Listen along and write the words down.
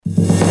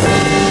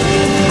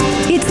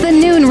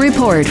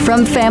report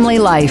from Family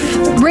Life,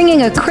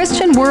 bringing a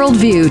Christian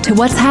worldview to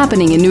what's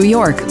happening in New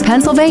York,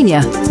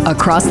 Pennsylvania,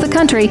 across the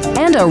country,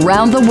 and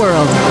around the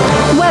world.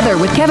 Weather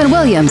with Kevin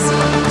Williams,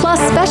 plus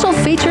special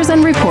features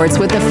and reports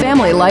with the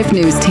Family Life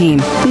News team.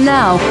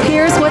 Now,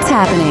 here's what's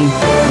happening.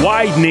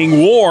 Widening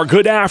war.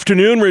 Good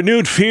afternoon.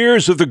 Renewed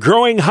fears of the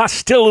growing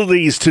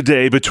hostilities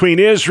today between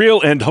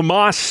Israel and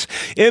Hamas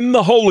in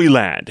the Holy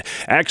Land.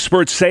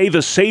 Experts say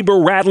the saber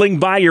rattling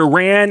by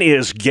Iran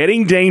is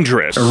getting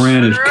dangerous.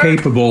 Iran is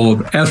capable of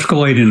escalating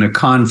the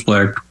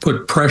conflict,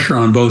 put pressure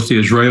on both the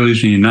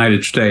Israelis and the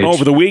United States.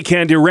 Over the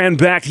weekend,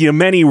 Iran-backed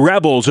Yemeni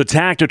rebels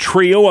attacked a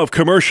trio of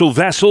commercial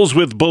vessels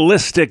with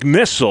ballistic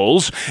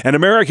missiles. An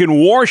American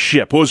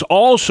warship was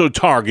also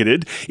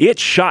targeted. It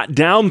shot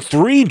down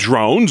 3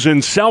 drones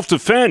in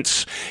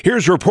self-defense.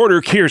 Here's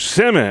reporter Keir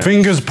Simmons.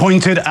 Fingers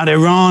pointed at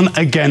Iran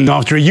again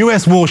after a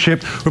U.S.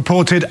 warship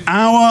reported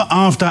hour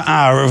after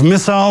hour of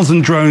missiles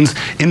and drones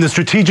in the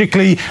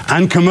strategically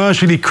and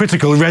commercially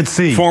critical Red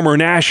Sea. Former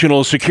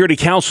National Security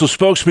Council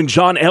spokesman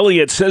John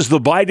Elliott says the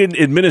Biden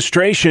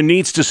administration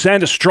needs to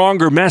send a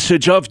stronger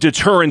message of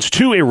deterrence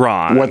to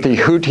Iran. What the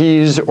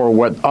Houthis or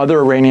what other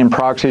Iranian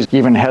proxies,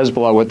 even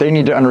Hezbollah, what they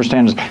need to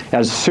understand is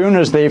as soon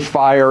as they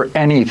fire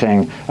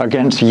anything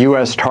against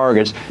U.S.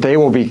 targets, they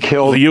will be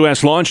killed. The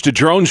U.S. launched a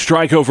drone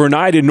strike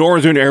overnight in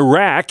northern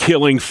Iraq,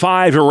 killing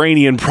 5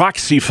 Iranian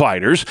proxy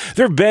fighters.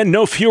 There have been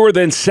no fewer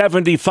than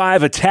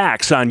 75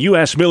 attacks on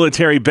U.S.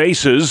 military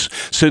bases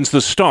since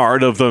the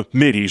start of the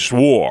Mideast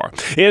war.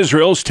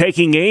 Israel's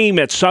taking aim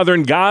at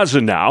southern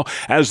Gaza now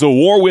as the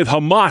war with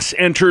Hamas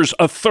enters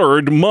a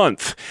 3rd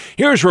month.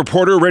 Here's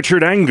reporter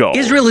Richard Engel.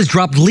 Israel has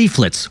dropped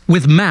leaflets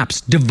with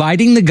maps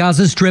dividing the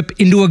Gaza Strip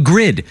into a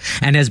grid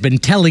and has been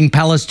telling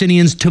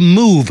Palestinians to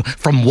move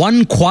from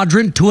one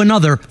quadrant to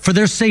another for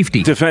their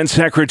safety. Defense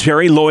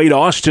Secretary Lloyd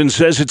Austin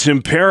says it's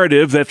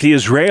imperative that the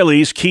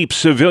Israelis keep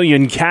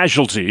civilian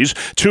casualties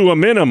to a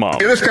minimum.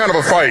 In this kind of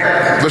a fight,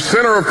 the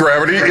center of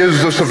gravity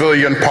is the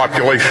civilian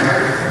population.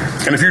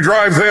 And if you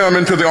drive them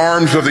into the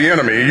arms of the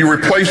enemy, you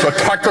replace a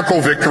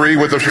tactical victory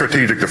with a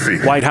strategic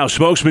defeat. White House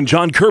spokesman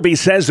John Kirby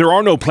says there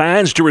are no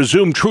plans to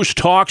resume truce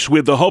talks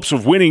with the hopes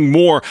of winning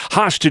more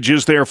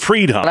hostages their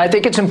freedom. And I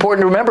think it's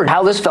important to remember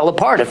how this fell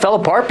apart. It fell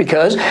apart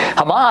because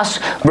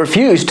Hamas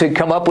refused to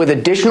come up with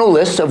additional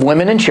lists of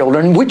women and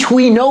children, which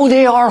we know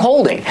they are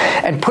holding,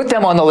 and put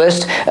them on the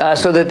list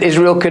so that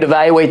Israel could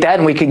evaluate that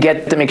and we could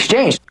get them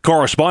exchanged.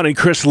 Correspondent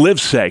Chris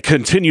Livesay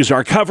continues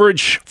our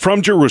coverage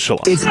from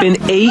Jerusalem. It's been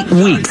 8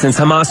 weeks since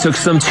Hamas took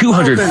some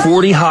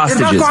 240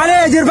 hostages.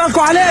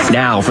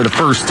 Now, for the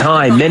first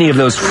time, many of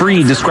those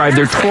freed describe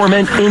their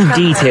torment in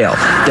detail,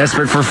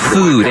 desperate for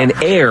food and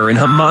air in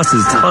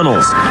Hamas's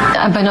tunnels.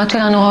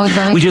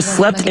 We just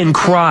slept and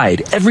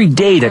cried. Every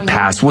day that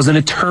passed was an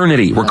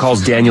eternity,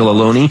 recalls Daniel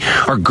Aloni.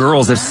 Our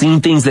girls have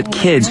seen things that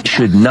kids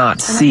should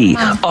not see.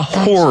 A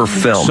horror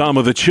film. Some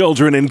of the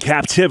children in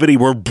captivity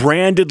were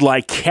branded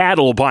like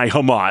cattle by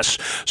Hamas,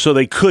 so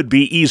they could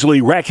be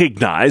easily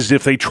recognized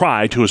if they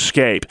tried to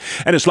escape.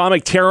 An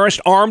Islamic terrorist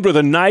armed with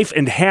a knife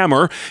and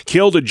hammer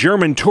killed a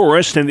German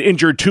tourist and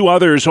injured 2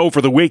 others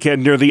over the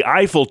weekend near the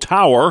Eiffel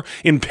Tower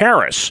in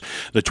Paris.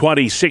 The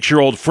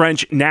 26-year-old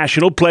French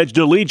national pledged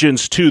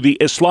allegiance to the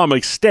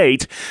Islamic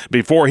State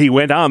before he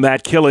went on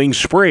that killing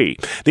spree.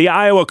 The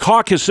Iowa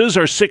caucuses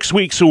are 6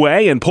 weeks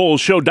away, and polls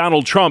show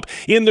Donald Trump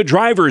in the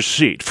driver's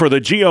seat for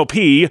the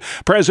GOP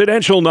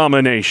presidential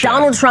nomination.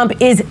 Donald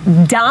Trump is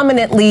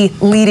dominantly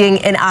leading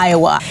in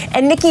Iowa.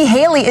 And Nikki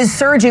Haley is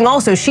surging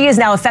also. She is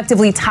now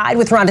effectively tied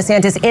with Ron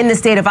DeSantis in the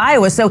state of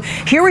Iowa. So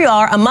here we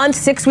are, a month,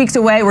 6 weeks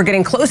away. We're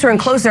getting closer and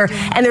closer.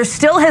 And there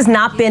still has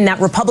not been that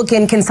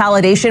Republican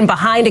consolidation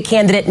behind a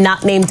candidate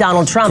not named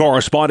Donald Trump.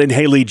 Correspondent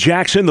Haley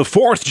Jackson, the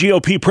 4th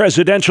GOP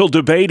presidential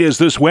debate is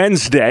this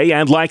Wednesday.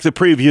 And like the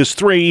previous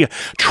 3,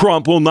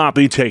 Trump will not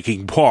be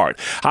taking part.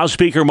 House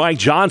Speaker Mike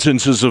Johnson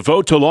says a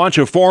vote to launch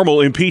a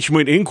formal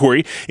impeachment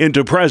inquiry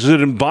into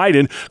President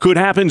Biden could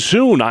happen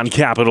soon on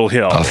Capitol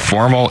Hill. A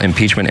formal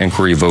impeachment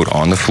inquiry vote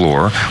on the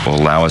floor will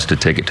allow us to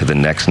take it to the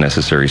next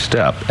necessary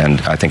step,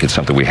 and I think it's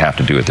something we have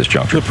to do at this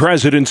juncture. The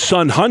president's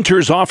son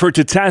Hunter's offered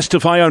to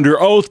testify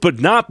under oath, but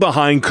not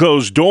behind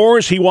closed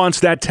doors. He wants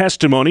that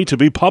testimony to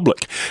be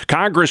public.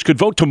 Congress could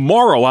vote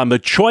tomorrow on the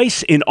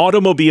Choice in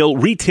Automobile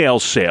Retail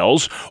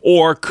Sales,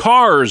 or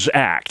CARS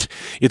Act.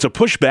 It's a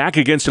pushback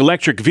against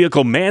electric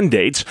vehicle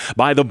mandates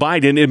by the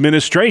Biden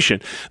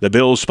administration. The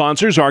bill's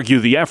sponsors argue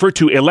the effort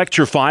to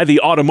electrify the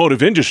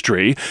automotive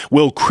industry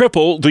will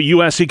cripple the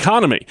U.S.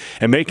 economy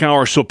and make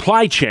our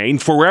supply chain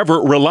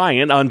forever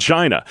reliant on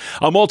China.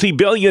 A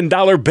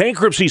multi-billion-dollar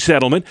bankruptcy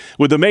settlement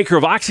with the maker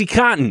of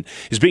OxyContin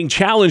is being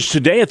challenged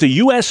today at the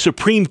U.S.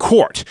 Supreme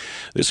Court.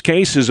 This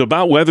case is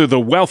about whether the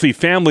wealthy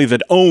family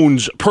that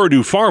owns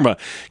Purdue Pharma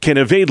can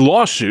evade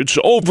lawsuits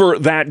over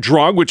that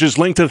drug, which is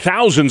linked to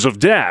thousands of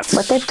deaths.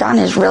 What they've done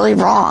is really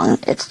wrong.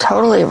 It's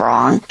totally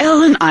wrong.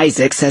 Ellen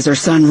Isaac says her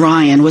son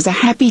Ryan was a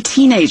happy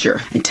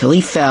teenager until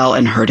he fell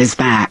and hurt his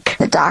back.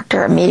 The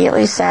doctor immediately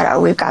immediately said,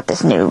 oh, we've got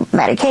this new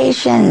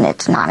medication.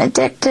 It's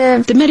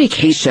non-addictive. The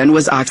medication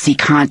was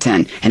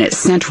OxyContin, and it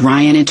sent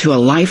Ryan into a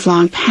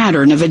lifelong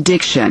pattern of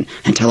addiction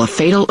until a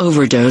fatal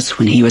overdose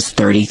when he was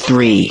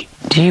 33.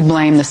 Do you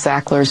blame the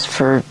Sacklers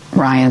for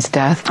Ryan's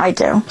death? I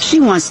do.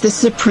 She wants the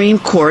Supreme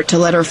Court to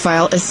let her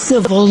file a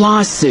civil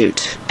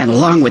lawsuit. And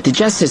along with the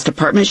Justice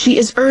Department, she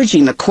is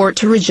urging the court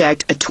to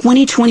reject a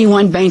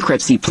 2021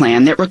 bankruptcy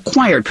plan that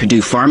required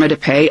Purdue Pharma to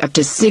pay up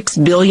to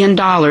 $6 billion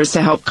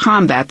to help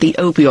combat the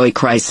opioid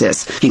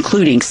crisis,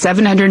 including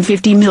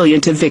 $750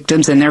 million to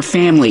victims and their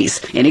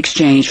families, in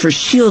exchange for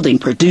shielding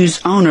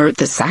Purdue's owner,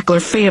 the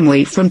Sackler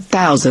family, from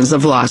thousands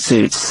of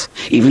lawsuits,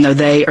 even though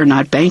they are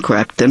not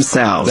bankrupt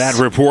themselves. That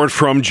report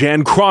from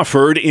Jen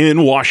Crawford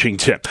in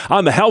Washington.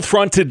 On the health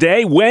front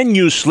today, when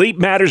you sleep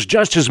matters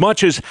just as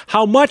much as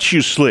how much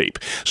you sleep.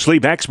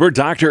 Sleep expert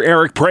Dr.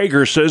 Eric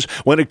Prager says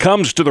when it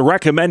comes to the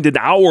recommended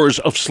hours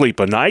of sleep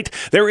a night,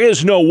 there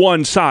is no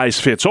one size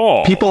fits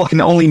all. People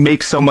can only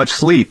make so much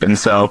sleep, and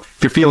so if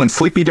you're feeling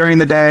sleepy during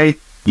the day,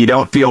 you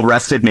don't feel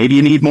rested, maybe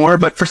you need more,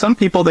 but for some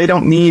people, they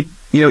don't need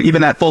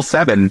even that full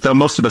 7, though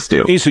most of us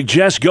do. He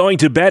suggests going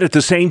to bed at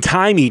the same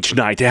time each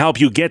night to help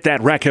you get that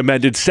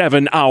recommended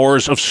 7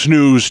 hours of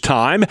snooze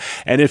time.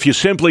 And if you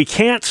simply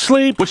can't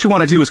sleep, what you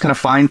want to do is kind of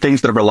find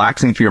things that are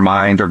relaxing for your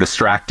mind or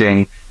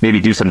distracting.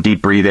 Maybe do some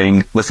deep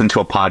breathing, listen to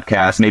a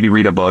podcast, maybe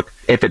read a book.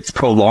 If it's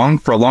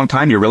prolonged for a long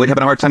time, you're really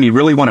having a hard time, you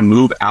really want to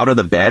move out of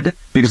the bed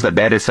because the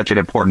bed is such an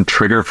important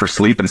trigger for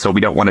sleep. And so we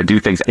don't want to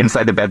do things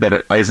inside the bed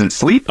that isn't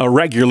sleep. A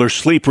regular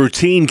sleep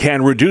routine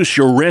can reduce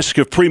your risk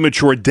of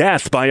premature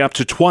death by up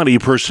to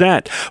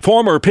 20%.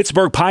 Former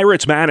Pittsburgh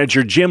Pirates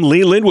manager Jim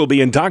Leyland will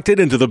be inducted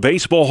into the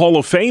Baseball Hall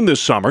of Fame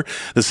this summer.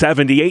 The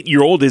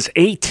 78-year-old is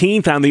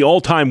 18th on the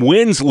all-time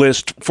wins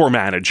list for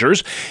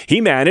managers.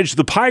 He managed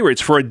the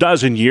Pirates for a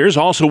dozen years,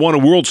 also won a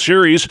World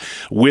Series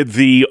with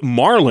the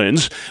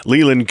Marlins.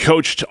 Leyland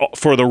coached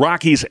for the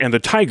Rockies and the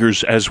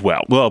Tigers as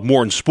well. Well,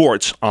 more in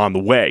sports on the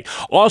way.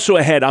 Also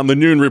ahead on the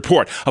Noon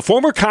Report, a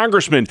former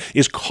congressman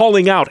is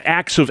calling out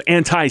acts of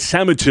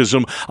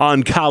anti-Semitism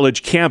on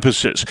college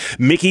campuses.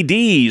 Mickey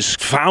D's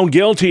found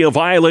guilty of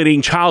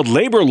violating child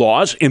labor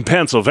laws in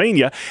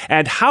Pennsylvania,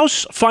 and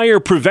house fire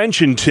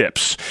prevention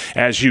tips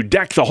as you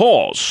deck the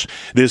halls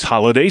this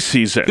holiday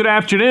season. Good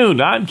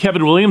afternoon. I'm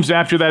Kevin Williams.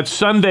 After that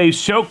Sunday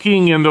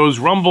soaking and those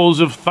rumbles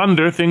of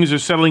thunder, things are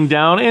settling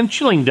down and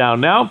chilling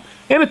down now,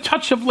 and a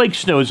touch of lake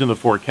snow is in the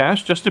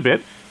forecast, just a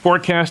bit.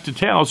 Forecast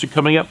details are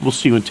coming up. We'll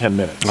see you in 10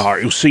 minutes. All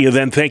right, we'll see you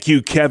then. Thank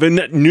you, Kevin.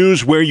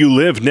 News where you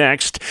live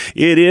next.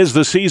 It is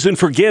the season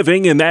for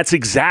giving, and that's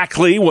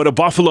exactly what a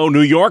Buffalo,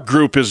 New York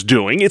group is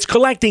doing. It's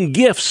collecting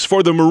gifts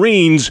for the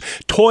Marines'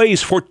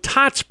 Toys for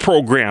Tots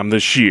program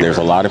this year. There's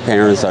a lot of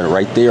parents that are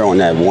right there on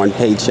that one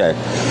paycheck,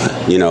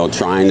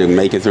 trying to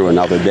make it through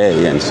another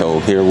day. And so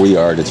here we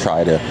are to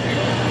try to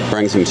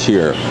bring some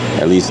cheer,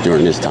 at least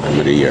during this time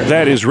of the year.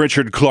 That is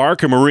Richard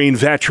Clark, a Marine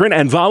veteran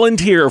and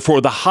volunteer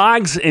for the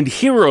Hogs and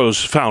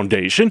Heroes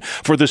Foundation.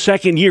 For the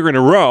second year in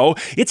a row,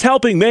 it's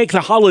helping make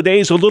the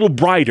holidays a little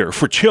brighter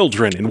for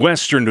children in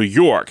Western New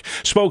York.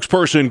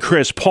 Spokesperson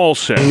Chris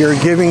Paulson. You're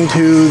giving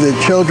to the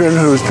children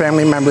whose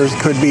family members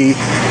could be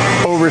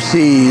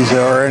overseas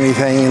or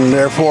anything, and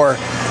therefore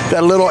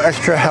that little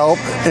extra help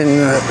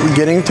in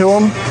getting to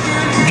them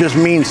just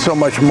means so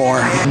much more.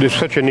 There's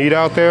such a need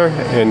out there,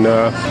 and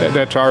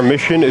that's our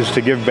mission, is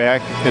to give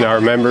back, and our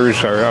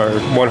members are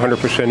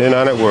 100% in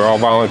on it. We're all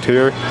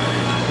volunteer.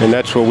 And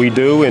that's what we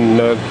do, and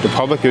the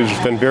public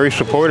has been very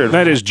supportive.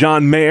 That is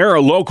John Mayer,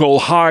 a local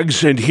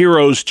Hogs and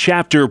Heroes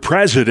chapter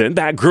president.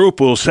 That group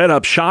will set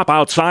up shop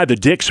outside the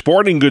Dick's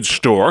Sporting Goods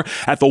store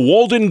at the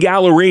Walden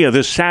Galleria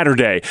this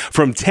Saturday.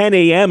 From 10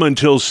 a.m.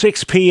 until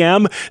 6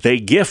 p.m., they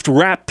gift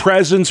wrap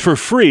presents for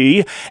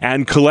free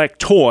and collect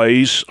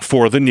toys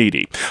for the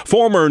needy.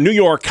 Former New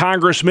York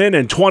Congressman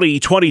and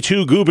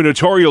 2022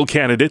 gubernatorial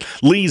candidate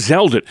Lee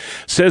Zeldin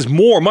says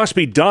more must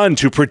be done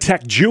to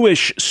protect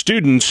Jewish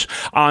students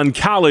on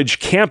college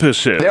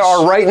campuses. There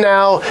are right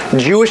now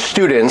Jewish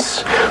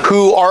students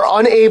who are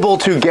unable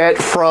to get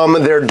from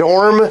their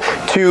dorm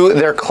to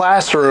their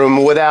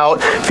classroom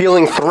without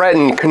feeling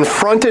threatened,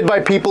 confronted by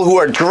people who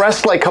are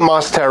dressed like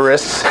Hamas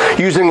terrorists,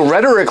 using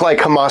rhetoric like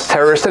Hamas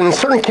terrorists, and in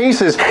certain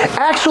cases,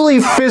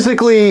 actually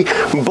physically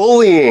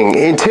bullying,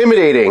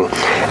 intimidating.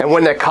 And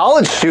when that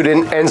college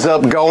student ends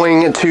up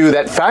going to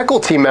that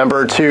faculty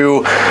member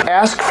to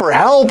ask for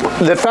help,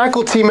 the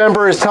faculty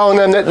member is telling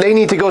them that they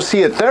need to go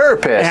see a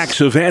therapist. Acts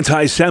of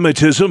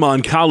anti-Semitism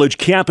on college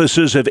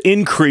campuses have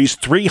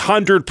increased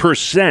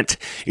 300%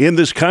 in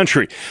this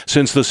country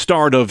since the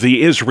start of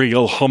the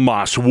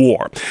Israel-Hamas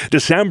war.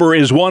 December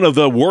is one of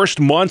the worst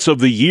months of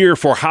the year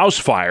for house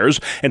fires,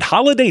 and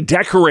holiday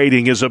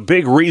decorating is a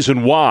big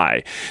reason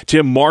why.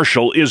 Tim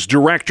Marshall is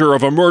Director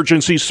of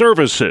Emergency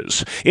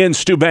Services in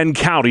Steuben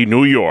County,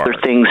 New York. There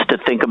are things to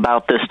think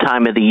about this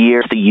time of the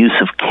year, the use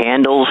of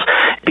candles.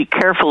 Be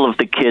careful of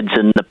the kids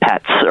and the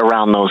pets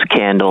around those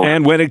candles.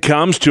 And when it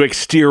comes to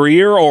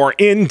exterior or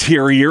more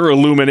interior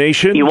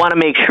illumination. You want to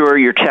make sure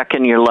you're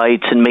checking your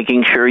lights and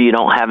making sure you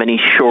don't have any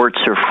shorts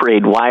or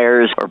frayed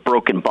wires or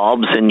broken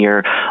bulbs in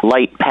your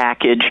light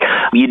package.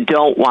 You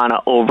don't want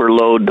to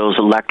overload those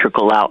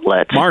electrical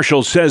outlets.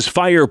 Marshall says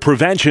fire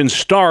prevention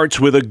starts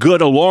with a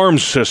good alarm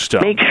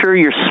system. Make sure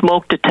your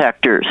smoke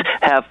detectors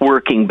have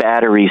working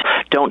batteries.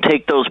 Don't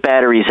take those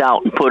batteries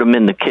out and put them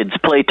in the kids'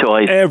 play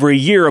toys. Every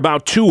year,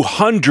 about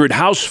 200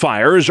 house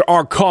fires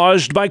are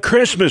caused by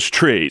Christmas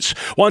trees.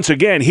 Once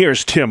again,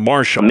 here's Tim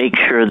Marshall. Make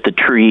sure the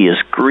tree is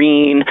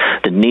green,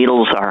 the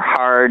needles are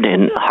hard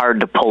and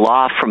hard to pull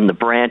off from the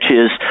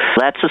branches.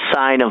 That's a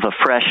sign of a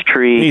fresh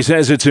tree. He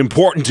says it's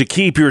important to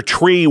keep your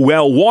tree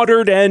well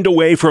watered and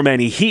away from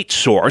any heat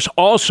source.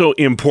 Also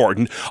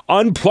important,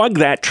 unplug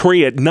that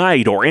tree at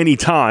night or any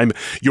time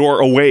you're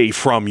away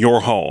from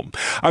your home.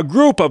 A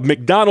group of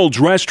McDonald's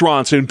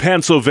restaurants in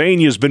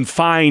Pennsylvania has been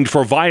fined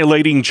for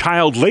violating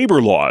child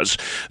labor laws.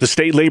 The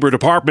state labor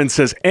department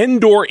says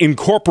Endor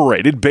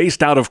Incorporated,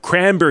 based out of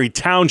Cranberry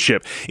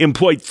Township,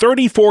 employed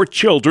 34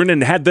 children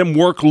and had them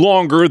work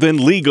longer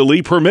than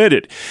legally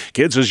permitted.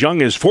 Kids as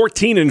young as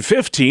 14 and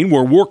 15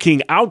 were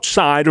working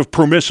outside of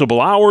permissible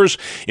hours,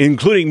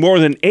 including more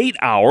than 8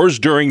 hours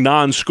during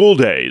non-school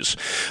days.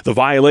 The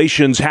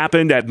violations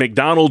happened at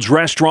McDonald's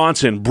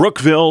restaurants in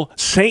Brookville,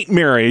 St.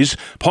 Mary's,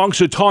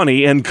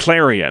 Punxsutawney, and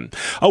Clarion.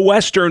 A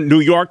Western New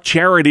York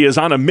charity is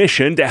on a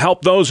mission to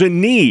help those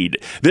in need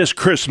this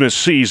Christmas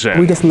season.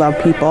 We just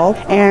love people,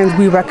 and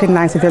we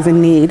recognize that there's a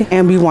need,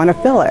 and we want to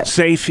fill it.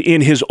 Safe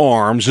in His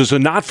Arms is a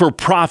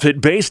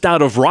not-for-profit based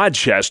out of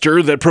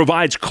Rochester that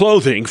provides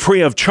clothing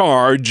free of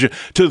charge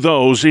to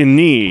those in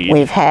need.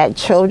 We've had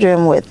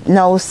children with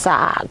no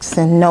socks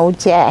and no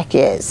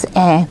jackets,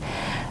 and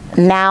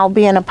now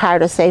being a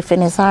part of Safe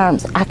in His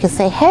Arms, I can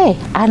say, hey,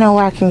 I know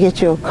where I can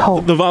get you a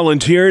coat. The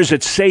volunteers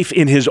at Safe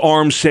in His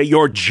Arms say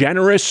your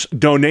generous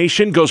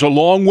donation goes a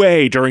long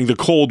way during the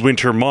cold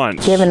winter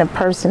months. Giving a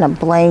person a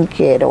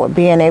blanket or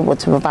being able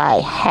to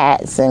provide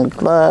hats and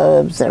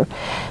gloves or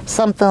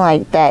something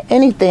like that,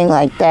 anything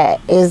like that,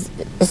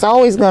 it's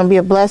always going to be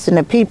a blessing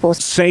to people.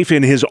 Safe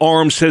in His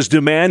Arms says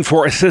demand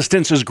for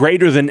assistance is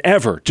greater than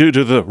ever due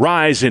to the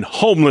rise in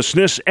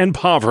homelessness and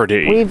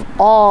poverty. We've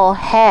all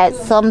had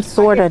some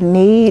sort of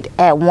need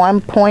at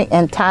one point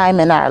in time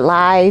in our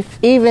life,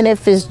 even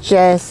if it's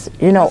just,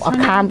 a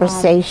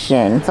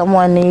conversation.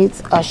 Someone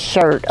needs a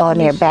shirt on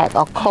their back,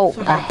 a coat,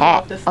 a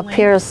hat, a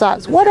pair of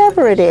socks,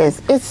 whatever it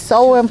is. It's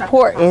so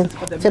important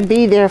to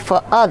be there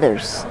for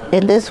others.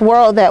 In this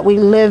world that we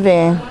live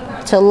in,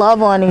 to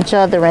love on each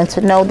other and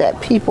to know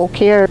that people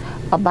care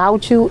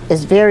about you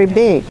is very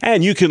big.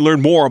 And you can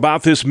learn more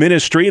about this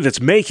ministry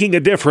that's making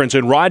a difference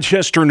in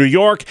Rochester, New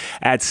York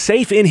at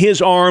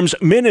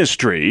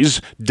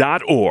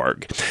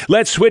safeinhisarmsministries.org.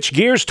 Let's switch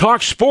gears,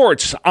 talk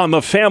sports on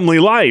the Family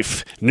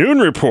Life Noon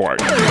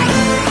Report.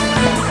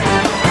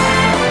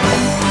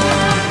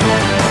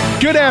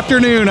 Good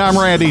afternoon, I'm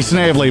Randy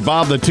Snavely.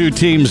 Bob, the two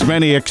teams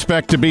many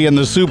expect to be in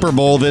the Super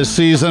Bowl this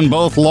season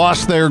both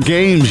lost their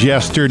games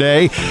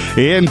yesterday.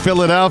 In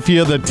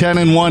Philadelphia, the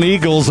 10-1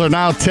 Eagles are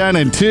now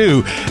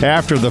 10-2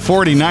 after the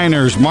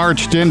 49ers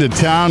marched into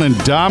town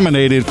and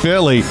dominated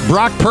Philly.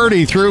 Brock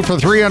Purdy threw for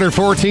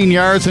 314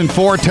 yards and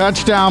 4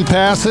 touchdown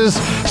passes.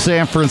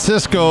 San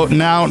Francisco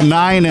now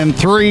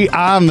 9-3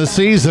 on the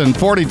season,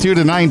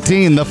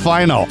 42-19 the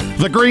final.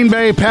 The Green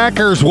Bay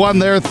Packers won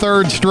their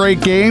third straight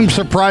game,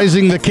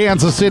 surprising the Kansas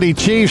City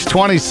Chiefs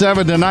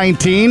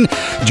 27-19.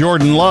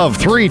 Jordan Love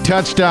 3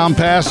 touchdown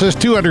passes,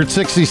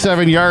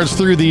 267 yards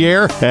through the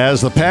air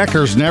as the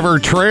Packers never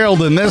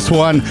trailed in this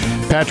one.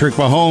 Patrick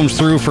Mahomes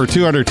threw for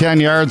 210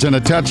 yards and a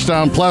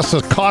touchdown plus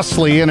a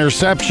costly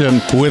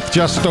interception with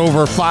just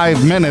over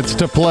 5 minutes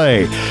to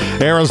play.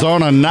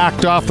 Arizona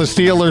knocked off the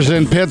Steelers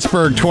in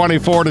Pittsburgh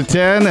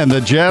 24-10, and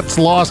the Jets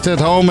lost at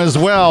home as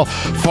well,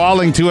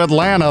 falling to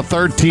Atlanta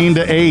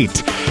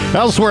 13-8.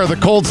 Elsewhere, the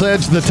Colts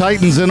edged the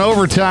Titans in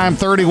overtime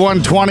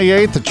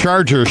 31-28. The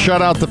Chargers shut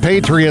out the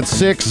Patriots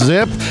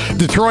 6-0.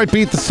 Detroit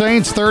beat the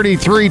Saints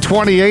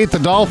 33-28. The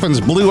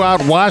Dolphins blew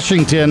out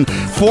Washington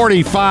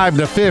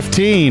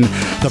 45-15.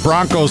 The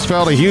Broncos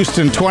fell to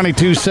Houston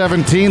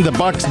 22-17. The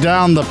Bucs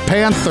down the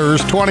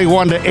Panthers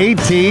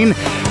 21-18.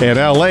 And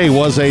LA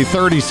was a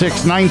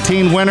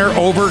 36-19 winner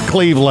over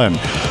Cleveland.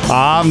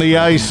 On the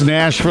ice,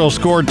 Nashville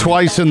scored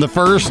twice in the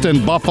first,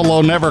 and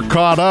Buffalo never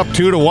caught up.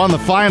 2-1 the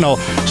final.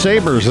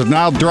 Sabres have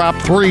now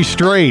dropped 3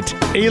 straight.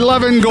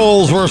 11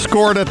 goals were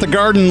scored at the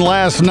Garden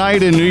last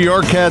night, and New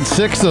York had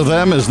 6 of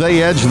them as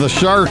they edged the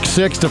Sharks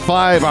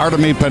 6-5.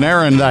 Artemi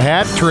Panarin, the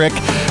hat trick.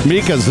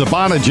 Mika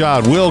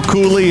Zibanejad, Will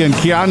Cooley, and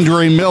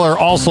Keandre Miller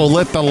also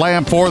lit the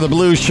lamp for the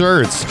Blue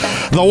Shirts.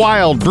 The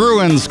Wild,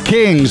 Bruins,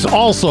 Kings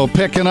also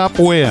picking up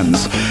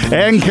wins.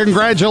 And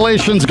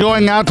congratulations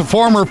going out to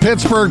former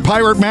Pittsburgh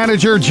Pirate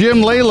manager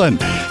Jim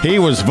Leyland. He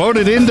was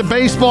voted into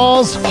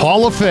baseball's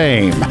Hall of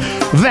Fame.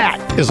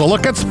 That is a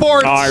look at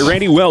sports. All right,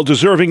 Randy, well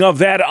deserving of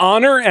that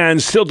honor.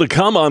 And still to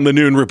come on the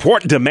Noon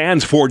Report,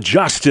 demands for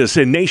justice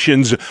in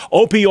nation's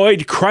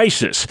opioid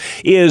crisis.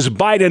 Is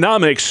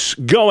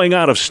Bidenomics going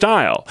out of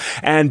style?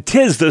 And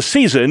 'tis the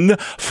season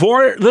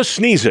for the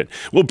sneezing.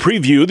 We'll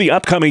preview the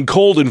upcoming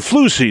cold and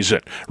flu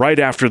season right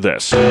after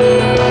this.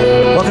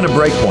 Welcome to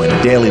Breakpoint,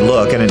 a daily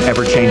look at an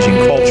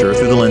ever-changing culture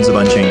through the lens of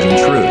unchanging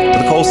truth.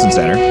 For the Colson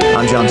Center,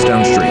 I'm John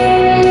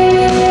Stonestreet.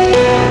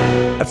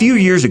 A few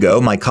years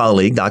ago, my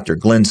colleague, Dr.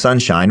 Glenn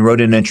Sunshine,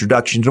 wrote an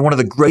introduction to one of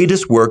the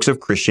greatest works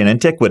of Christian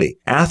antiquity,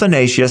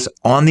 Athanasius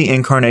on the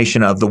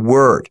Incarnation of the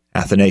Word.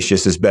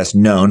 Athanasius is best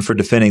known for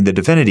defending the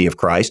divinity of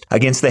Christ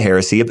against the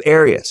heresy of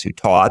Arius, who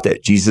taught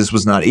that Jesus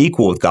was not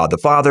equal with God the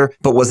Father,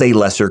 but was a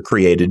lesser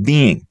created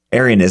being.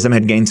 Arianism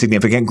had gained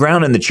significant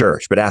ground in the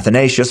church, but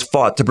Athanasius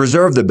fought to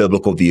preserve the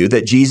biblical view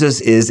that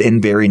Jesus is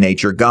in very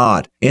nature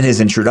God. In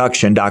his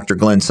introduction, Dr.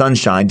 Glenn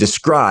Sunshine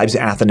describes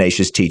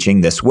Athanasius'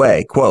 teaching this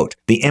way, quote,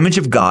 "The image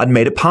of God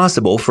made it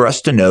possible for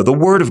us to know the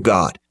Word of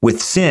God.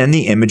 With sin,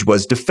 the image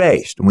was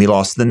defaced, and we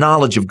lost the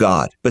knowledge of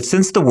God. But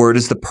since the Word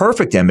is the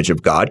perfect image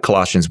of God,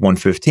 Colossians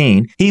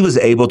 1:15, he was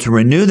able to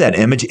renew that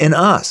image in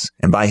us,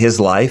 and by his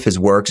life, his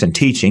works, and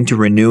teaching to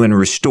renew and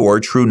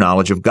restore true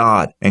knowledge of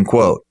God." End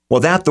quote. Well,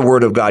 that the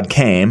Word of God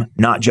came,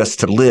 not just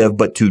to live,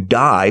 but to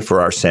die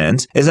for our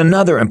sins, is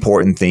another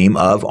important theme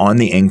of On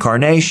the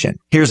Incarnation.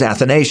 Here's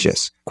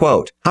Athanasius,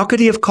 quote, "How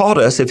could he have called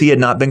us if he had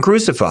not been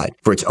crucified?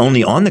 For it's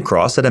only on the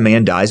cross that a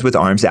man dies with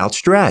arms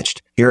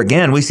outstretched. Here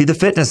again, we see the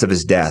fitness of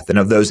his death and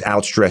of those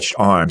outstretched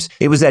arms.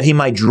 It was that he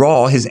might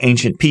draw his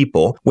ancient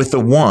people with the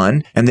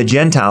one and the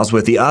Gentiles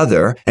with the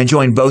other, and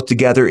join both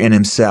together in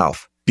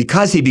himself.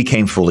 Because he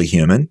became fully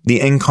human, the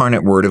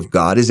incarnate Word of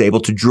God is able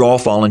to draw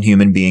fallen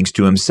human beings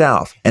to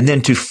himself, and then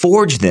to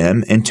forge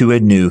them into a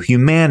new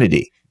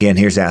humanity." Again,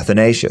 here's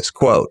Athanasius,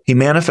 quote, "He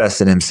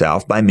manifested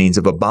himself by means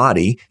of a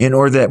body in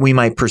order that we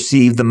might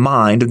perceive the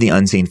mind of the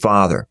unseen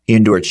Father. He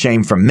endured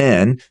shame from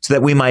men so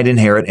that we might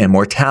inherit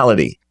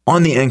immortality."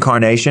 On the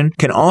Incarnation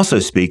can also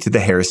speak to the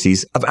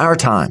heresies of our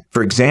time.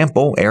 For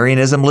example,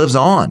 Arianism lives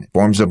on,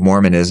 forms of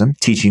Mormonism,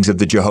 teachings of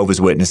the Jehovah's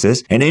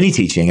Witnesses, and any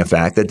teaching, in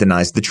fact, that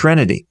denies the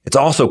Trinity. It's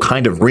also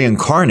kind of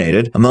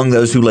reincarnated among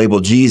those who label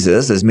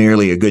Jesus as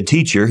merely a good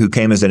teacher who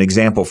came as an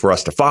example for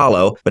us to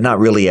follow, but not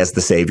really as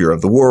the Savior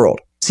of the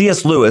world.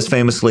 C.S. Lewis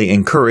famously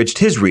encouraged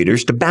his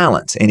readers to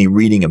balance any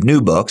reading of new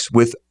books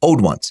with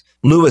old ones.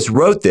 Lewis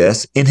wrote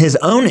this in his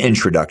own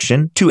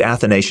introduction to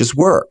Athanasius'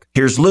 work.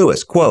 Here's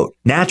Lewis, quote,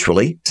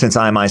 "Naturally, since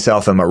I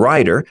myself am a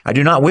writer, I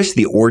do not wish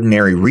the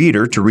ordinary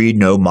reader to read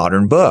no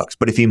modern books,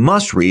 but if he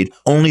must read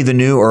only the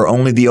new or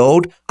only the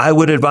old, I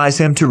would advise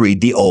him to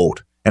read the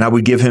old. And I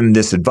would give him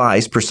this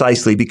advice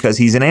precisely because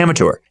he's an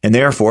amateur, and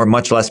therefore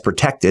much less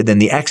protected than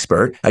the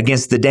expert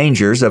against the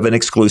dangers of an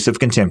exclusive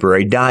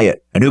contemporary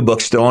diet. A new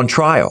book's still on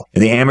trial,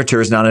 and the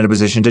amateur is not in a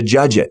position to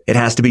judge it. It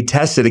has to be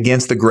tested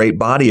against the great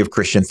body of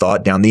Christian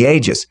thought down the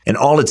ages, and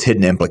all its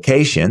hidden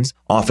implications,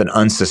 often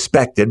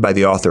unsuspected by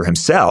the author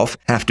himself,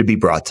 have to be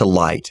brought to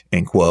light."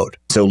 End quote.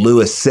 So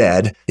Lewis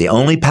said, "The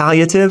only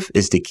palliative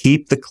is to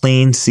keep the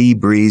clean sea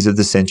breeze of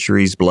the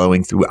centuries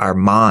blowing through our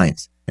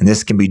minds. And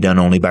this can be done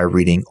only by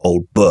reading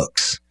old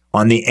books.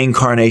 On the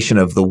Incarnation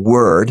of the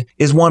Word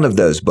is one of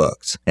those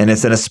books, and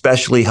it's an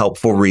especially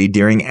helpful read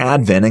during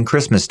Advent and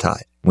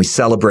Christmastide. We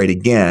celebrate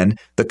again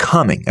the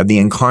coming of the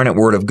incarnate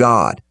Word of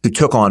God, who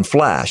took on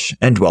flesh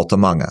and dwelt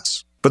among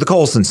us." For the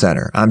Colson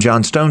Center, I'm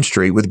John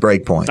Stonestreet with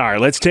Breakpoint. All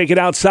right, let's take it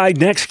outside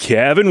next.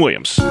 Kevin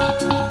Williams.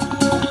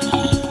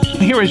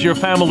 Here is your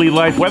family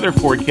life weather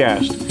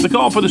forecast. The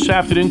call for this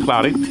afternoon,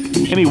 cloudy.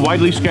 Any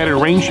widely scattered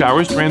rain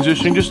showers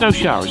transitioning to snow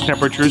showers.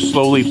 Temperatures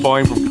slowly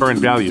falling from current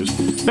values.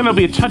 Then there'll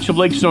be a touch of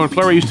lake snow and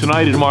flurries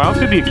tonight and tomorrow.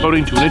 Could be a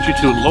coating to an inch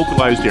or two in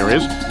localized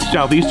areas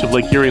southeast of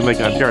Lake Erie and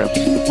Lake Ontario.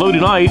 Low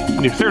tonight,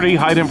 near 30.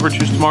 High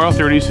temperatures tomorrow,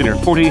 30s to near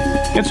 40.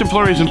 And some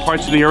flurries in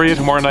parts of the area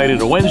tomorrow night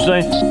into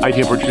Wednesday. High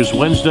temperatures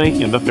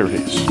Wednesday in the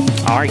 30s.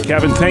 All right,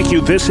 Kevin, thank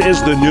you. This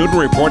is the Noon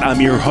Report. I'm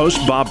your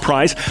host, Bob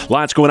Price.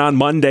 Lots going on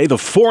Monday, the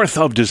 4th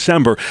of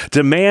December.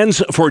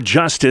 Demands for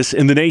justice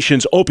in the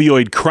nation's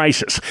opioid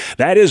crisis.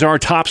 That is our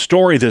top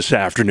story this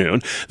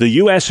afternoon. The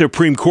U.S.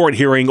 Supreme Court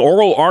hearing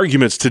oral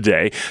arguments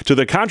today to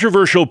the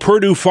controversial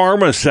Purdue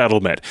Pharma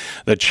settlement.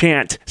 The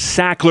chant,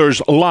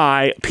 "Sacklers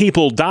lie,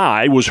 people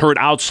die," was heard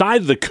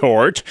outside the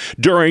court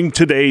during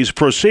today's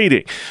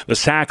proceeding. The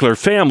Sackler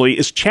family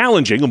is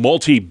challenging a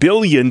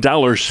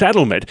multi-billion-dollar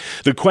settlement.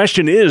 The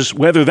question is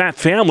whether that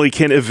family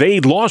can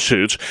evade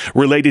lawsuits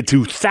related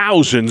to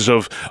thousands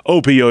of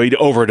opioid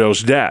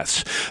overdose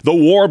deaths. The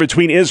war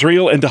between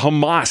Israel and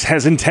Hamas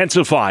has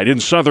intensified in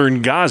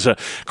southern Gaza.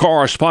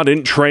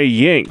 Correspondent Trey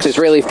Yinks.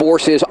 Israeli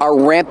forces are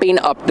ramping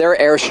up their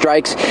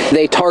airstrikes.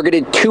 They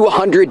targeted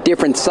 200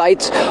 different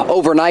sites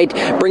overnight,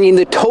 bringing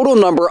the total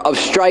number of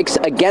strikes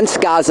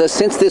against Gaza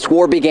since this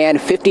war began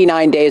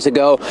 59 days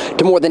ago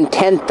to more than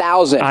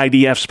 10,000.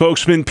 IDF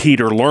spokesman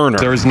Peter Lerner.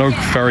 There is no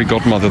fairy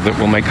godmother that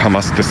will make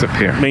Hamas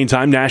disappear. same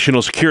time,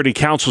 National Security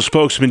Council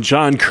spokesman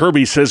John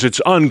Kirby says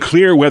it's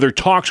unclear whether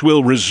talks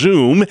will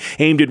resume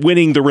aimed at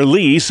winning the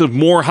release of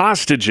more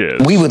hostages.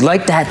 We would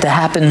like that to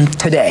happen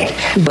today,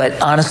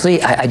 but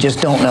honestly, I just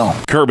don't know.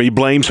 Kirby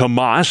blames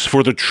Hamas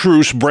for the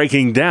truce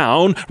breaking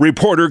down.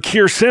 Reporter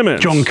Keir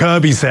Simmons. John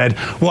Kirby said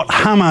what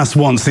Hamas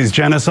wants is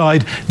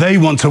genocide. They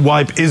want to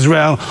wipe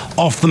Israel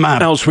off the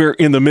map. Elsewhere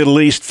in the Middle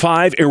East,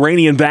 5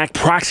 Iranian-backed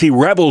proxy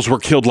rebels were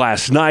killed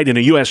last night in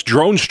a U.S.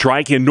 drone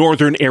strike in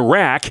northern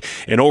Iraq.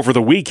 And over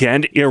the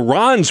weekend,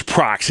 Iran's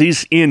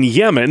proxies in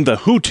Yemen, the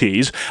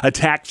Houthis,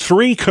 attacked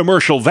 3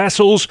 commercial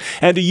vessels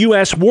and a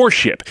U.S.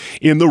 warship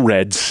in the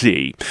Red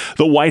Sea.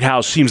 The White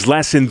House seems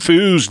less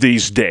enthused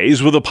these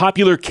days with a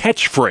popular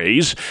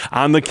catchphrase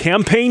on the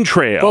campaign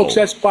trail. Folks,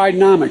 that's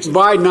Bidenomics.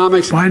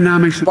 Bidenomics.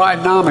 Bidenomics.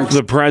 Bidenomics.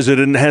 The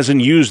president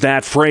hasn't used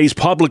that phrase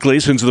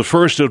publicly since the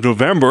 1st of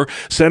November.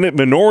 Senate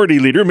Minority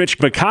Leader Mitch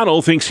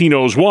McConnell thinks he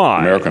knows why.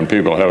 American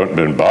people haven't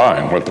been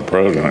buying what the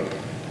president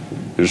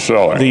is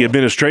selling. The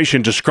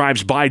administration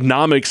describes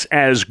Bidenomics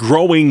as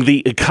growing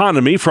the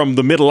economy from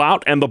the middle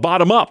out and the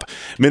bottom up.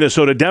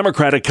 Minnesota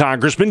Democratic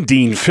Congressman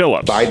Dean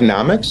Phillips.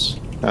 Bidenomics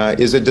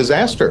is a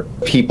disaster.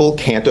 People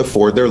can't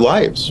afford their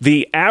lives.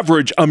 The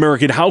average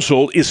American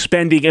household is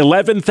spending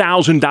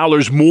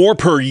 $11,000 more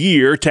per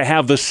year to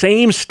have the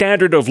same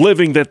standard of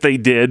living that they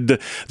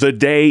did the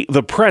day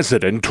the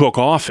president took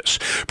office.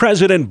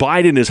 President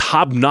Biden is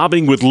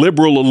hobnobbing with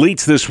liberal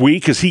elites this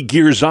week as he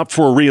gears up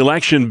for a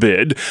re-election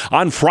bid.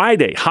 On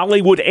Friday,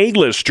 Hollywood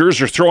A-listers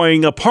are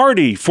throwing a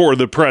party for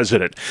the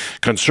president.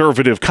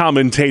 Conservative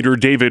commentator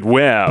David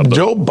Webb.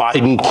 Joe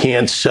Biden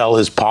can't sell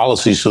his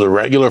policies to the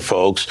regular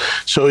folks,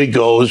 so he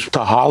goes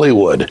to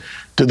Hollywood,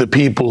 to the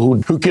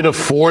people who can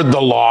afford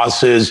the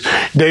losses.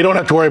 They don't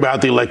have to worry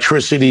about the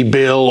electricity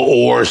bill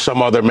or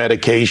some other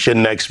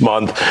medication next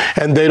month,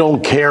 and they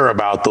don't care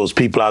about those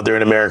people out there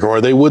in America,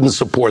 or they wouldn't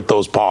support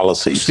those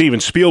policies. Steven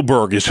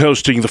Spielberg is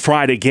hosting the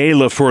Friday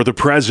Gala for the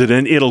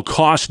president. It'll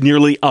cost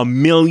nearly $1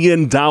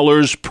 million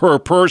per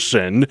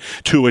person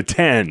to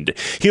attend.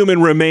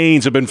 Human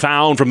remains have been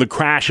found from the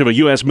crash of a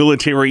U.S.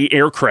 military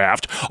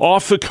aircraft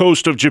off the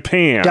coast of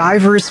Japan.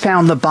 Divers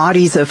found the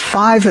bodies of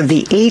 5 of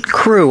the 8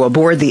 crew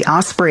aboard the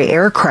Osprey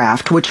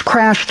aircraft, which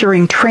crashed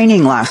during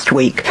training last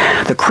week.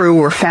 The crew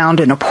were found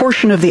in a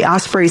portion of the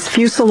Osprey's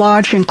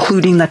fuselage,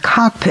 including the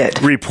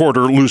cockpit.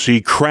 Reporter Lucy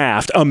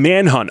Kraft. A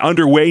manhunt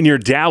underway near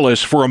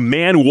Dallas for a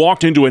man who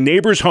walked into a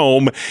neighbor's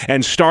home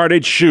and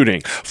started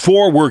shooting.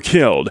 4 were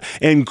killed,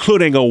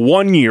 including a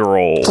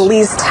 1-year-old.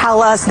 Police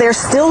tell us they're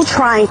still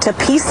trying to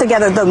piece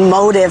together the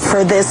motive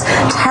for this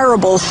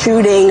terrible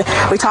shooting.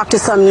 We talked to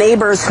some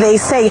neighbors. They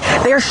say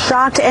they're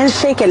shocked and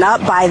shaken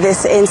up by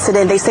this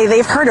incident. They say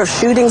they've heard of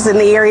shootings in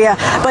the area,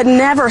 but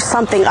never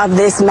something of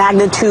this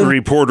magnitude.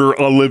 Reporter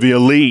Olivia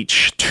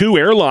Leach. 2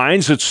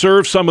 airlines that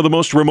serve some of the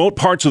most remote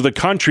parts of the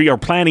country are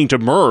planning to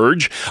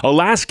merge.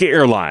 Alaska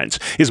Airlines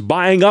is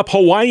buying up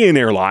Hawaiian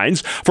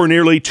Airlines for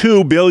nearly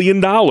 $2 billion.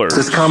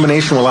 This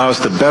combination will allow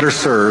us to better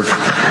serve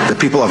the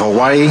people of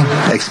Hawaii,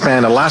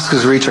 expand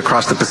Alaska's reach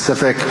across the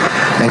Pacific,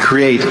 and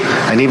create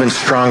an even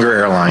stronger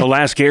airline.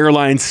 Alaska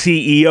Airlines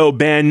CEO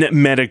Ben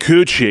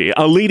Medicucci,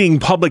 a leading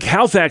public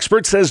health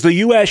expert, says the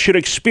U.S. should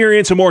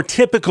experience a more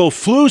typical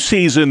flu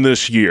season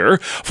this year.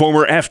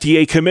 Former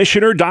FDA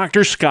Commissioner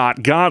Dr.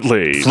 Scott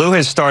Gottlieb. Flu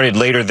has started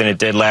later than it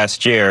did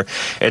last year.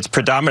 It's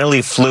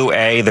predominantly flu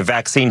A. The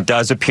vaccine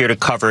does appear to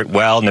cover it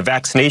well, and the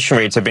vaccination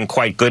rates have been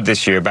quite good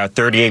this year. About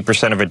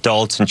 38% of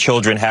adults and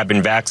children have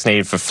been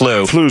vaccinated for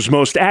flu. Flu's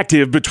most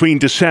active between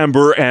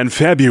December and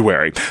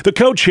February. The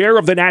co-chair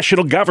of the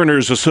National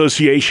Governors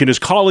Association is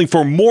calling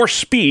for more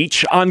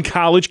speech on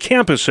college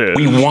campuses.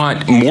 We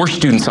want more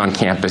students on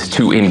campus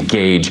to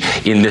engage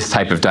in this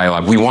type of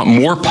dialogue. We want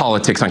more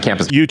politics on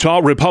campus. Utah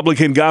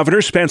Republican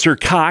Governor Spencer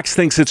Cox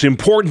thinks it's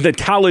important that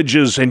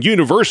colleges and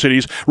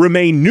universities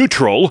remain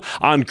neutral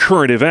on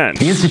current events.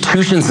 The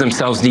institutions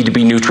themselves need to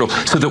be neutral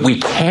so that we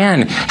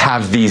can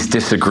have these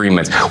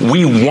disagreements.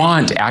 We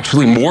want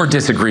actually more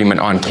disagreement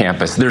on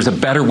campus. There's a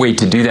better way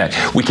to do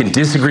that. We can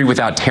disagree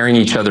without tearing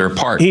each other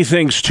apart. He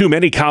thinks too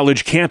many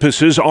college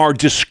campuses are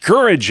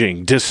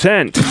discouraging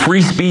dissent.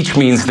 Free speech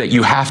means that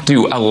you have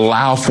to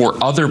allow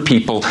for other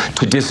people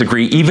to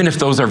disagree, even if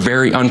those are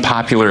very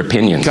unpopular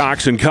opinions.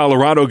 Cox and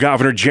Colorado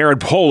Governor Jared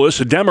Polis,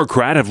 a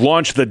Democrat, have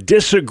launched the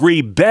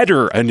Disagree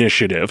Better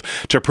initiative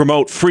to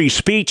promote free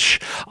speech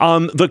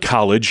on the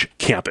college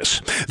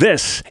campus.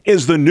 This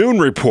is the Noon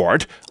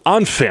Report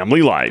on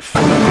Family Life.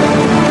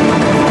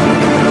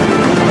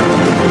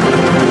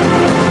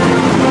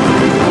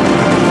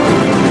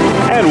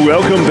 And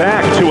welcome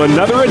back to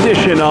another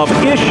edition of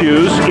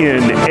Issues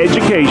in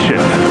Education.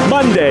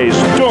 Monday's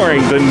story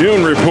During the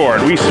Noon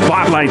Report, we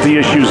spotlight the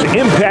issues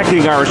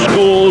impacting our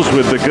schools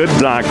with the good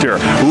doctor,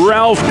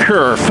 Ralph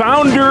Kerr,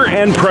 founder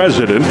and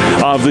president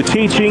of the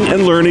Teaching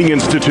and Learning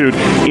Institute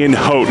in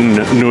Houghton,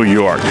 New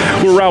York.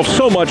 Well, Ralph,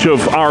 so much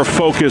of our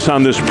focus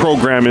on this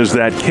program is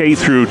that K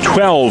through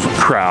 12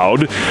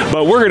 crowd,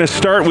 but we're going to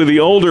start with the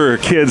older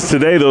kids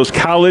today, those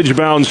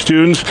college-bound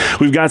students.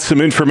 We've got some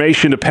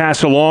information to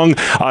pass along.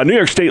 New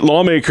York State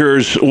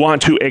lawmakers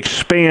want to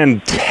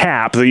expand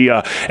TAP,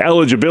 the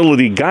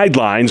eligibility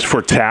guidelines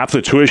for TAP, the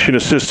Tuition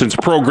Assistance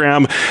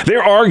Program.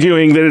 They're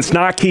arguing that it's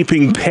not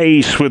keeping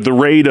pace with the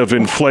rate of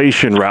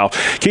inflation,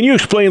 Ralph. Can you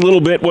explain a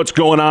little bit what's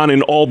going on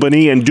in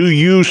Albany, and do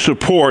you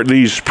support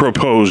these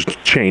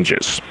proposed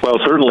changes? Well,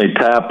 certainly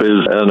TAP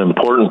is an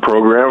important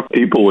program.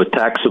 People with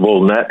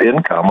taxable net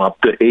income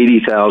up to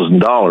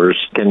 $80,000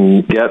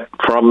 can get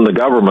from the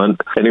government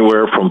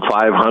anywhere from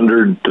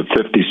 $500 to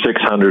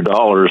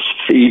 $5,600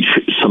 each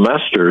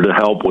semester to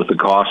help with the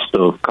cost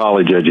of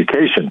college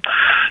education.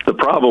 The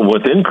problem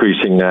with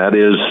increasing that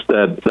is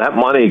that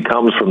money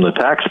comes from the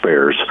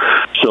taxpayers.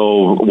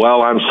 So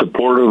while I'm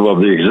supportive of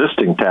the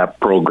existing TAP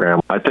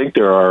program, I think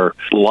there are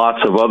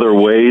lots of other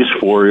ways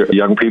for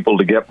young people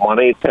to get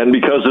money. And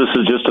because this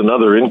is just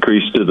another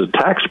increase to the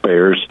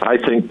taxpayers, I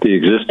think the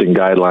existing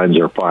guidelines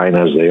are fine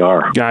as they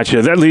are.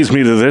 Gotcha. That leads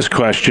me to this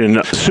question.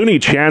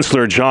 SUNY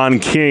Chancellor John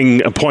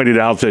King pointed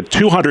out that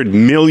 $200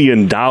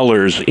 million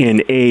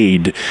in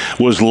aid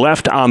was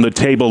left on the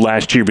table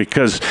last year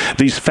because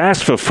these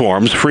FAFSA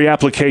forms, free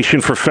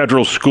application for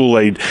federal school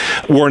aid,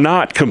 were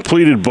not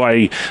completed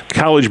by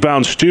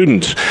college-bound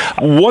students.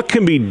 What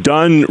can be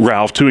done,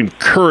 Ralph, to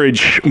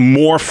encourage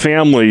more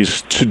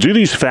families to do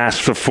these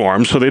FAFSA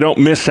forms so they don't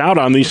miss out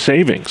on these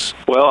savings?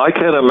 Well, I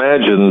can't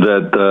imagine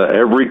that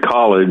every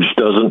college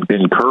doesn't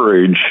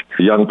encourage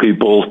young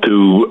people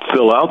to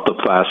fill out the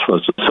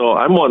FAFSA. So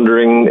I'm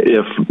wondering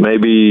if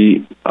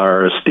maybe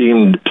our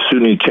esteemed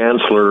SUNY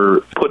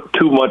Chancellor put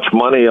too much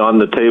money on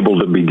the table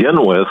to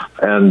begin with,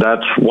 and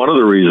that's one of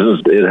the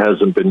reasons it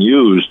hasn't been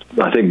used.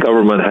 I think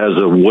government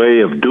has a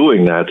way of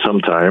doing that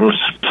sometimes,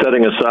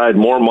 setting aside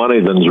more money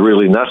than is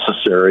really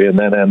necessary and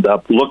then end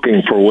up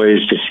looking for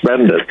ways to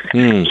spend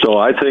it. So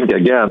I think,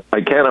 again,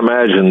 I can't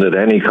imagine that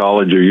any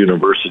college or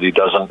university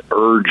doesn't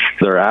urge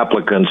their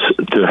applicants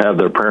to have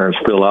their parents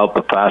fill out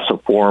the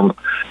FAFSA form,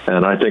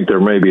 and I think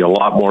there may be a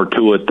lot more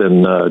to it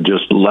than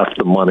just left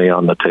the money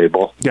on the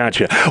table.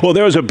 Gotcha. Well,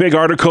 there was a big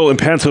article in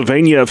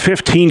Pennsylvania.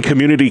 15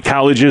 community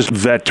colleges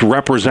that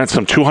represent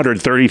some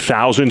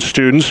 230,000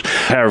 students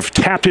have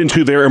tapped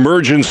into their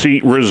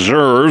emergency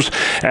reserves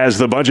as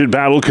the budget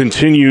battle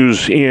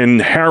continues in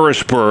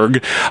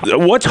Harrisburg.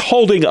 What's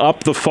holding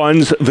up the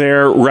funds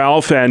there,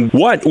 Ralph, and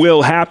what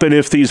will happen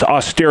if these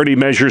austerity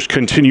measures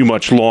continue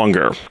much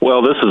longer?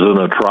 Well, this is an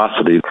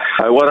atrocity.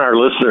 I want our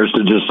listeners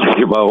to just think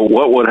about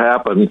what would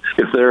happen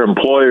if their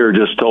employer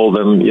just told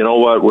them, you know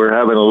what, we're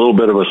having a little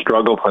bit of a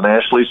struggle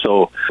financially,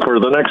 so for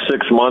the next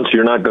 6 months,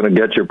 you're not going to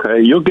get your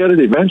pay. You'll get it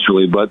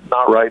eventually, but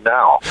not right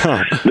now.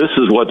 This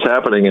is what's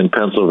happening in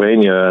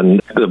Pennsylvania,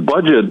 and the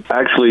budget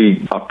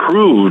actually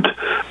approved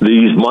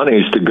these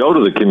monies to go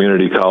to the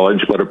community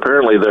college, but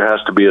apparently there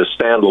has to be a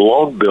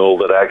standalone bill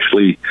that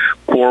actually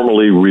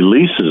formally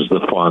releases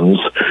the funds,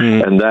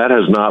 and that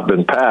has not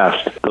been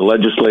passed. The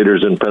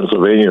legislators in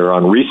Pennsylvania are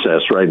on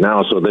recess right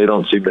now, so they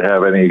don't seem to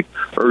have any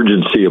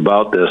urgency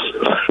about this.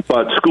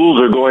 But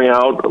schools are going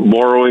out,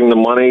 borrowing the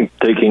money,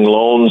 taking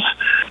loans,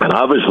 and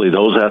obviously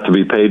those have to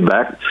be paid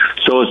back.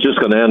 So it's just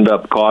going to end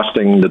up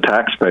costing the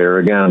taxpayer,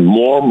 again,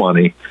 more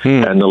money,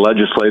 and the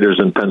legislators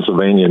in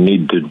Pennsylvania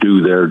need to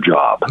do their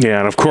job. Yeah,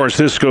 and of course,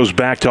 this goes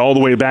back to all the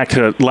way back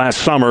to last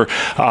summer.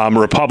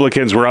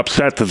 Republicans were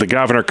upset that the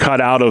governor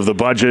cut out of the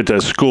budget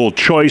a school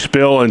choice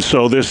bill, and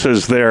so this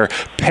is their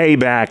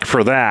payback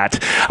for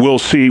that. We'll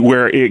see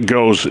where it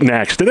goes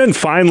next. And then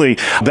finally,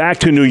 back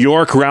to New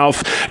York,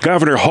 Ralph.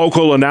 Governor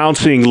Hochul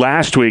announcing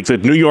last week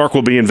that New York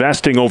will be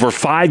investing over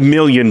 $5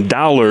 million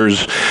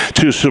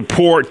to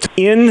support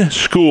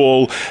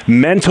in-school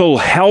mental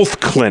health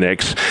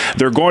clinics.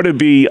 They're going to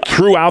be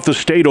throughout the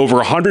state. Over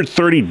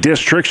 130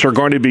 districts are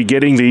going to be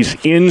getting these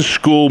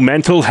in-school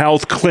mental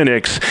health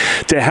clinics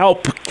to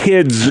help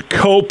kids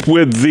cope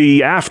with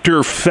the after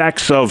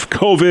effects of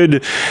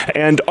COVID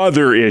and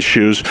other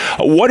issues.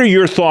 What are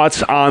your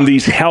thoughts on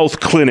these health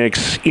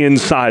clinics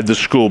inside the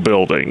school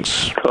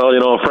buildings? Well,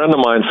 a friend of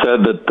mine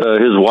said that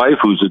his wife,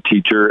 who's a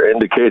teacher,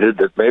 indicated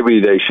that maybe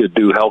they should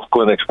do health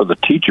clinics for the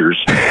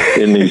teachers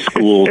in these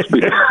schools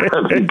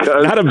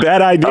because not a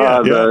bad idea.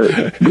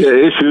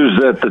 The issues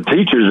that the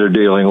teachers are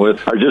dealing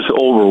with are just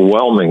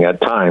overwhelming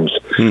at times.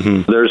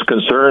 There's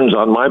concerns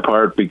on my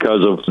part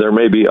because of there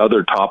may be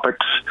other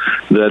topics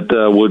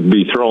that would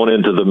be thrown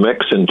into the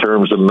mix in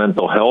terms of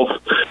mental health,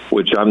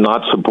 which I'm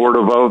not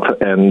supportive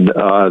of. And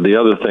the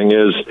other thing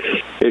is,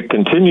 it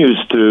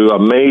continues to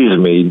amaze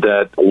me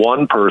that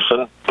one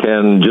person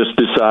can just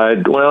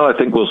decide, well, I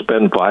think we'll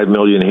spend $5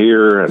 million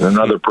here, and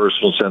another person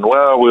will say,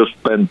 well, we'll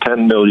spend $10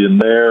 $10 million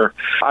there.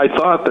 I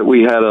thought that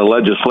we had a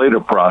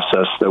legislative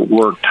process that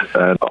worked,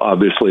 and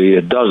obviously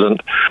it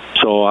doesn't.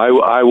 So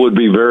I would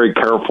be very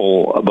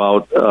careful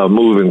about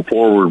moving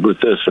forward with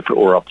this if it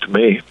were up to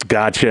me.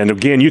 Gotcha. And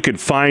again, you can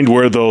find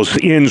where those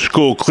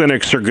in-school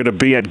clinics are going to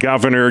be at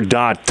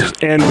governor.ny.gov.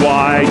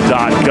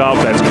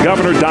 That's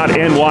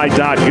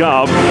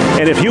governor.ny.gov.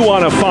 And if you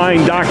want to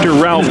find Dr.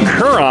 Ralph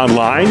Kerr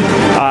online,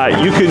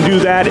 you can do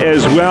that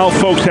as well.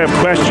 Folks have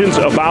questions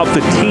about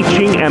the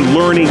Teaching and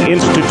Learning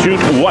Institute,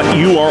 what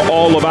you are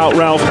all about,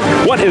 Ralph.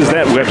 What is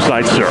that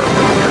website, sir?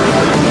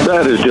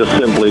 That is just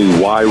simply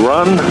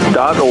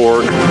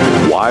yrun.org,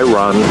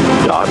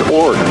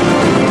 yrun.org.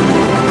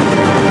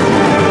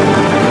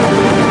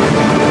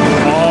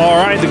 All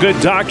right, the good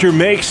doctor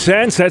makes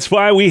sense. That's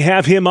why we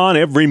have him on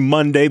every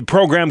Monday. The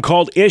program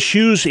called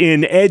Issues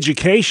in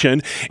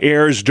Education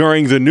airs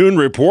during the noon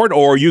report,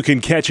 or you can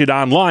catch it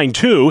online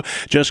too.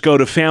 Just go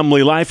to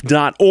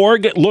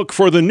familylife.org, look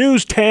for the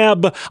news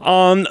tab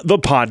on the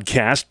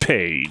podcast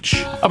page.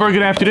 A very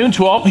good afternoon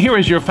to all. Here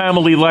is your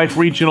Family Life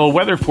regional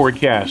weather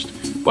forecast.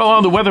 Well,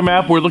 on the weather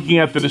map, we're looking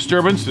at the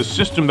disturbance, the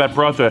system that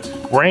brought the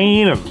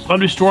rain and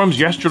thunderstorms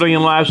yesterday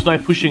and last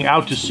night pushing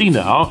out to sea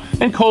now,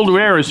 and colder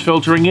air is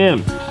filtering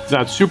in. It's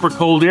not super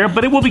cold air,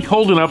 but it will be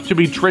cold enough to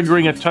be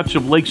triggering a touch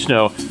of lake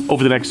snow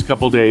over the next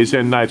couple days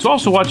and nights.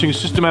 Also watching a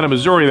system out of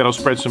Missouri that'll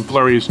spread some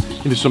flurries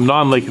into some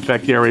non-lake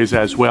effect areas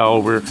as well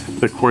over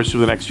the course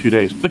of the next few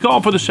days. The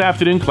call for this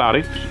afternoon,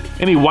 cloudy.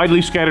 Any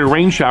widely scattered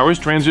rain showers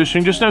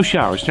transitioning to snow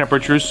showers.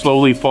 Temperatures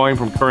slowly falling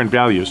from current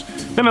values.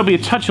 Then there'll be a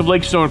touch of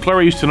lake snow and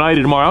flurries tonight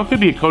and tomorrow.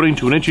 Could be a coating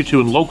to an inch or two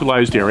in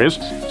localized areas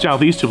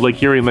southeast of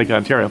Lake Erie and Lake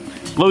Ontario.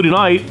 Low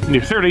tonight, near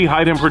 30.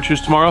 High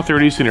temperatures tomorrow,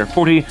 30s to near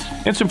 40.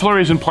 And some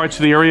flurries in parts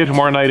of the area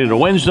tomorrow night into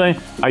Wednesday.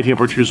 High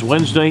temperatures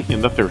Wednesday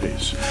in the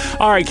 30s.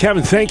 All right,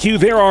 Kevin, thank you.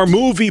 There are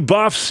movie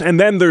buffs, and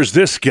then there's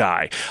this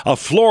guy. A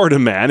Florida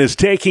man is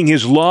taking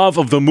his love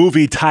of the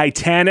movie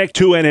Titanic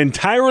to an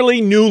entirely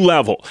new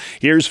level.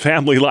 Here's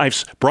Family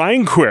Life's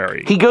Brian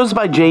Query. He goes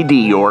by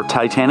JD, or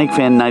Titanic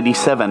Fan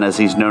 97, as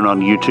he's known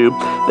on YouTube.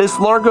 This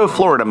Largo,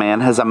 Florida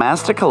man has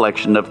amassed a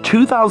collection of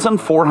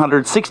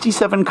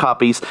 2,467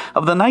 copies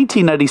of the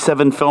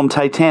 1997 film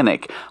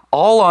Titanic,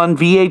 all on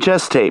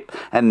VHS tape,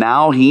 and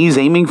now he's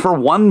aiming for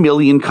 1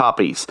 million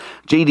copies.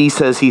 JD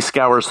says he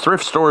scours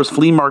thrift stores,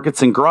 flea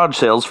markets, and garage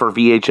sales for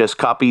VHS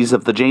copies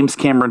of the James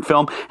Cameron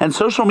film, and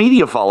social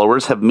media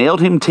followers have mailed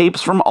him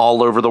tapes from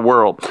all over the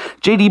world.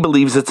 JD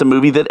believes it's a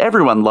movie that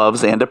everyone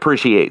loves and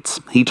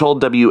appreciates. He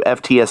told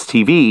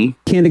WFTS-TV,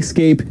 "Can't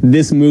escape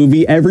this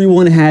movie.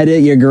 Everyone had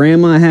it. Your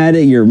grandma had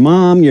it, your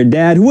mom, your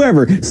dad,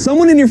 whoever.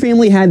 Someone in your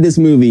family had this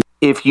movie."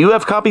 If you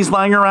have copies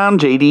lying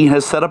around, JD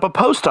has set up a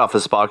post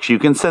office box you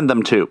can send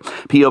them to.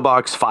 P.O.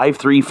 Box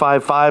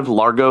 5355,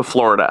 Largo,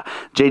 Florida.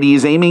 JD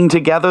is aiming to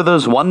gather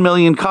those 1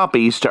 million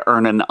copies to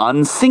earn an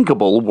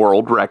unsinkable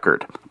world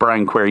record.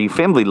 Brian Query,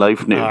 Family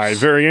Life News. All right,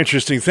 very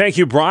interesting. Thank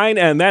you, Brian.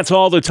 And that's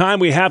all the time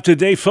we have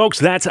today, folks.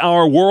 That's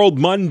our World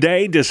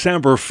Monday,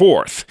 December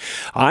 4th.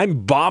 I'm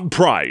Bob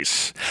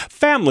Price,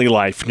 Family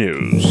Life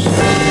News.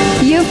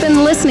 You've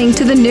been listening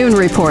to the Noon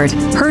Report,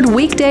 heard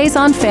weekdays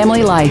on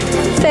Family Life.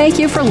 Thank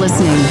you for listening.